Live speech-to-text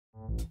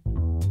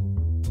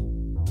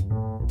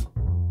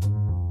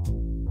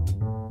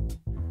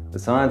The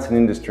Science and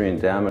Industry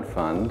Endowment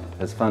Fund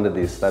has funded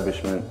the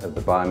establishment of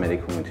the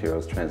Biomedical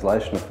Materials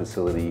Translational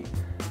Facility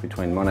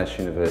between Monash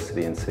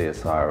University and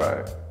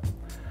CSIRO.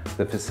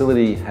 The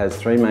facility has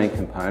three main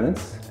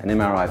components: an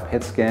MRI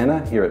PET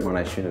scanner here at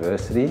Monash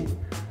University,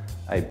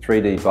 a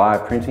 3D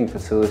bioprinting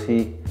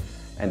facility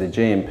and a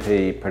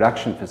GMP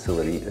production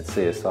facility at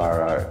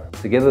CSIRO.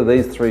 Together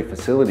these three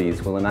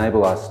facilities will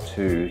enable us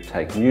to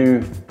take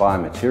new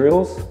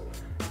biomaterials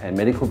and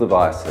medical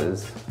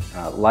devices,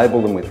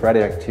 label them with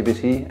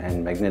radioactivity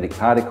and magnetic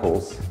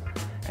particles,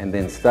 and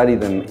then study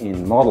them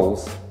in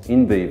models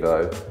in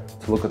vivo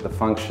to look at the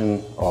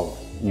function of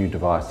new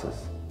devices.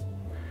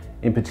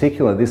 In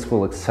particular, this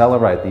will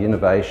accelerate the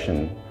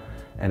innovation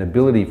and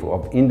ability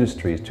of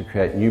industries to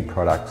create new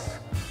products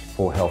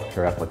for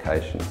healthcare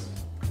applications.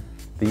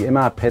 The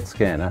MR PET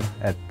scanner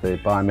at the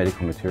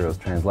Biomedical Materials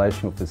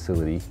Translational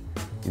Facility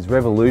is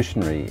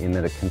revolutionary in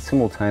that it can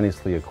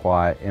simultaneously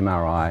acquire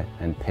MRI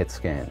and PET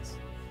scans.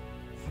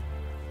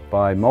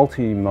 By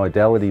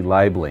multimodality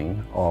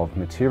labelling of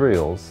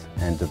materials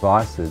and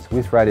devices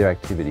with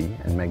radioactivity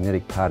and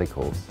magnetic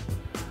particles,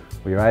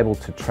 we are able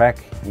to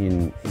track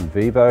in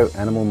vivo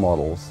animal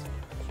models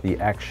the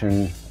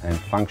action and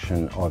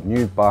function of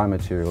new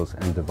biomaterials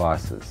and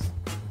devices.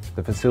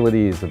 The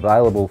facility is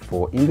available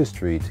for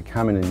industry to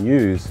come in and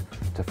use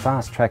to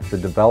fast-track the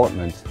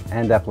development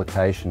and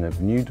application of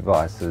new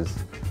devices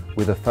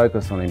with a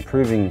focus on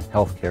improving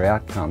healthcare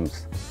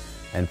outcomes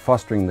and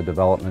fostering the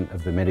development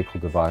of the medical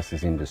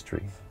devices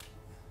industry.